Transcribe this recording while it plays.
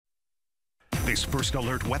This First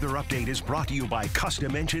Alert weather update is brought to you by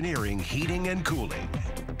Custom Engineering Heating and Cooling.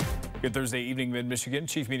 Good Thursday evening, Mid-Michigan.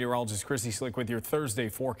 Chief Meteorologist Chrissy Slick with your Thursday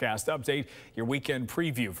forecast update. Your weekend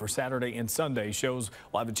preview for Saturday and Sunday shows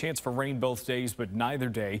we'll have a chance for rain both days, but neither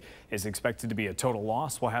day is expected to be a total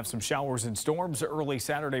loss. We'll have some showers and storms early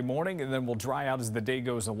Saturday morning, and then we'll dry out as the day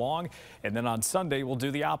goes along. And then on Sunday, we'll do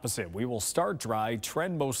the opposite. We will start dry,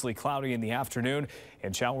 trend mostly cloudy in the afternoon,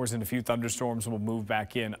 and showers and a few thunderstorms will move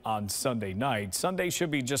back in on Sunday night. Sunday should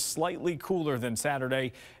be just slightly cooler than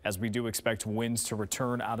Saturday, as we do expect winds to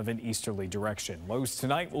return out of an easterly direction. Lows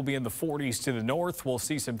tonight will be in the 40s to the north. We'll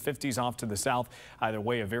see some 50s off to the south. Either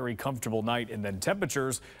way, a very comfortable night. And then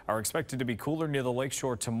temperatures are expected to be cooler near the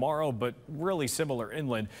lakeshore tomorrow, but really similar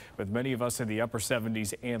inland, with many of us in the upper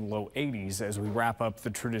 70s and low 80s as we wrap up the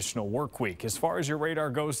traditional work week. As far as your radar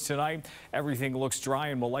goes tonight, everything looks dry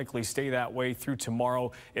and will likely stay that way through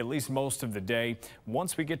tomorrow, at least most of the day.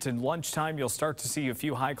 Once we get to lunchtime, you'll start to see a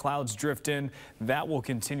few high clouds drift in. That will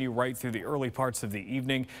continue right through the early parts of the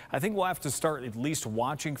evening. I think we'll have to start at least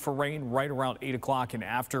watching for rain right around 8 o'clock and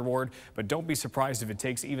afterward, but don't be surprised if it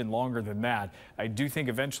takes even longer than that. I do think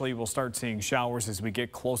eventually we'll start seeing showers as we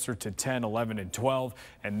get closer to 10, 11, and 12,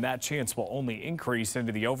 and that chance will only increase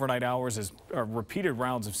into the overnight hours as repeated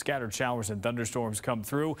rounds of scattered showers and thunderstorms come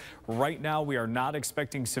through. Right now, we are not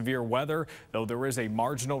expecting severe weather, though there is a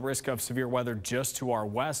marginal risk of severe weather just to our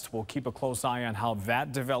west. We'll keep a close eye on how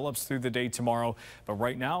that develops through the day tomorrow, but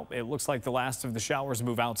right now it looks like the last of the showers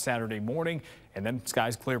move out Saturday morning, and then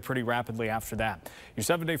skies clear pretty rapidly after that. Your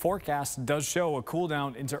 7-day forecast does show a cool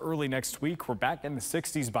down into early next week. We're back in the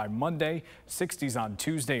 60s by Monday, 60s on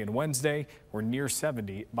Tuesday and Wednesday. We're near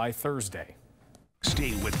 70 by Thursday.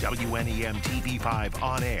 Stay with WNEM TV5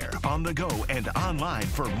 on air, on the go, and online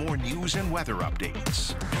for more news and weather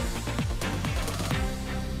updates.